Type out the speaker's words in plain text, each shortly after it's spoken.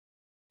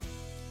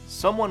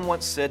Someone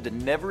once said to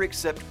never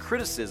accept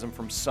criticism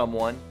from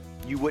someone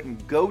you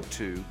wouldn't go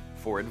to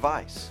for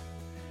advice.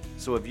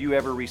 So have you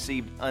ever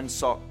received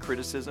unsought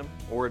criticism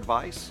or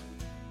advice?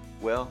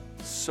 Well,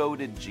 so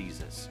did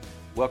Jesus.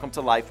 Welcome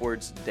to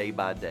LifeWords Day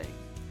by Day.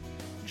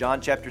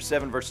 John chapter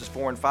 7 verses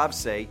 4 and 5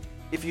 say,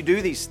 "If you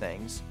do these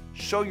things,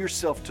 show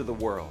yourself to the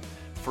world,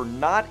 for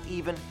not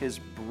even his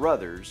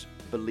brothers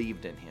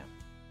believed in him."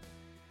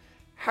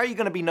 How are you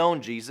going to be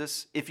known,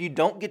 Jesus, if you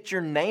don't get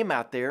your name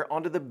out there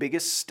onto the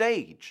biggest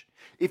stage?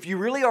 If you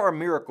really are a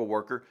miracle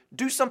worker,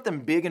 do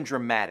something big and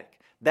dramatic.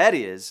 That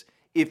is,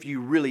 if you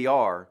really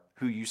are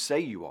who you say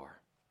you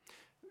are.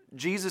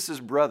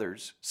 Jesus'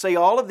 brothers say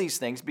all of these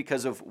things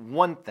because of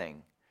one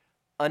thing: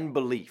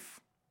 unbelief.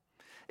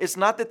 It's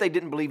not that they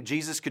didn't believe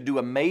Jesus could do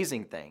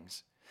amazing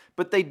things,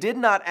 but they did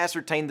not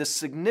ascertain the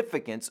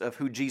significance of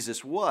who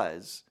Jesus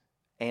was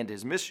and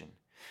his mission.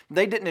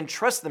 They didn't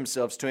entrust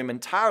themselves to him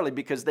entirely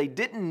because they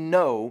didn't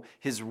know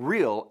his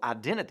real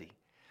identity.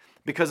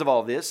 Because of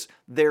all this,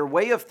 their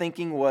way of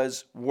thinking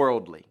was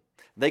worldly.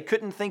 They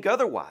couldn't think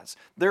otherwise.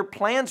 Their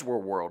plans were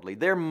worldly.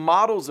 Their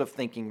models of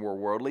thinking were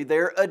worldly.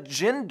 Their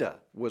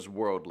agenda was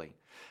worldly.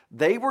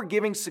 They were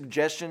giving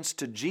suggestions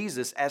to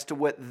Jesus as to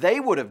what they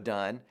would have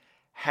done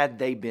had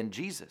they been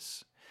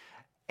Jesus.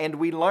 And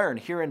we learn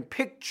here in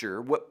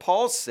picture what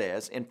Paul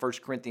says in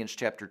 1 Corinthians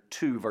chapter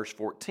 2, verse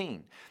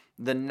 14.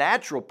 The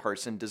natural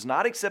person does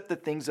not accept the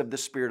things of the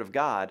Spirit of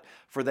God,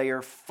 for they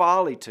are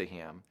folly to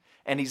him,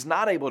 and he's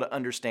not able to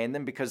understand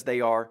them because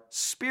they are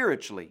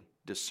spiritually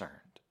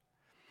discerned.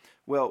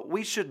 Well,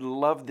 we should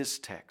love this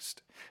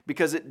text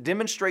because it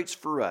demonstrates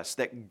for us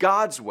that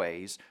God's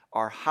ways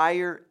are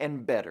higher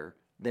and better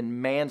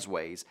than man's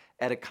ways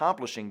at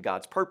accomplishing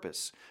God's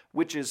purpose,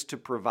 which is to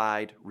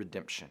provide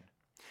redemption.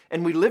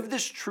 And we live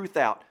this truth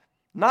out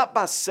not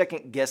by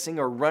second guessing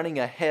or running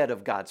ahead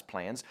of God's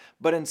plans,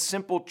 but in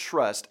simple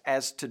trust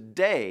as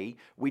today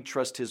we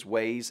trust his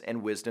ways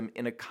and wisdom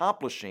in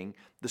accomplishing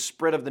the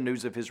spread of the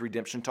news of his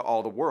redemption to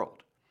all the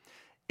world.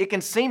 It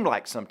can seem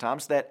like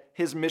sometimes that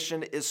his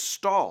mission is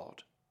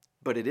stalled,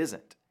 but it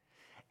isn't.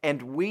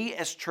 And we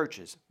as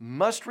churches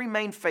must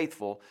remain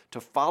faithful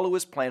to follow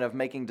his plan of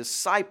making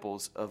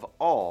disciples of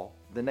all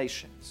the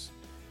nations.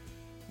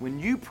 When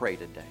you pray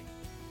today,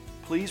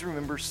 please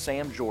remember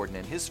Sam Jordan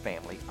and his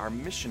family, our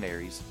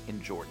missionaries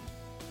in Jordan.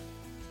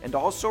 And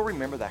also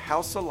remember the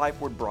House of Life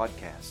Word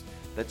broadcast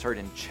that's heard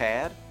in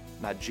Chad,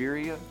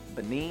 Nigeria,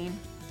 Benin,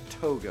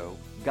 Togo,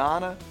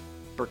 Ghana,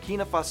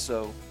 Burkina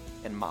Faso,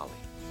 and Mali.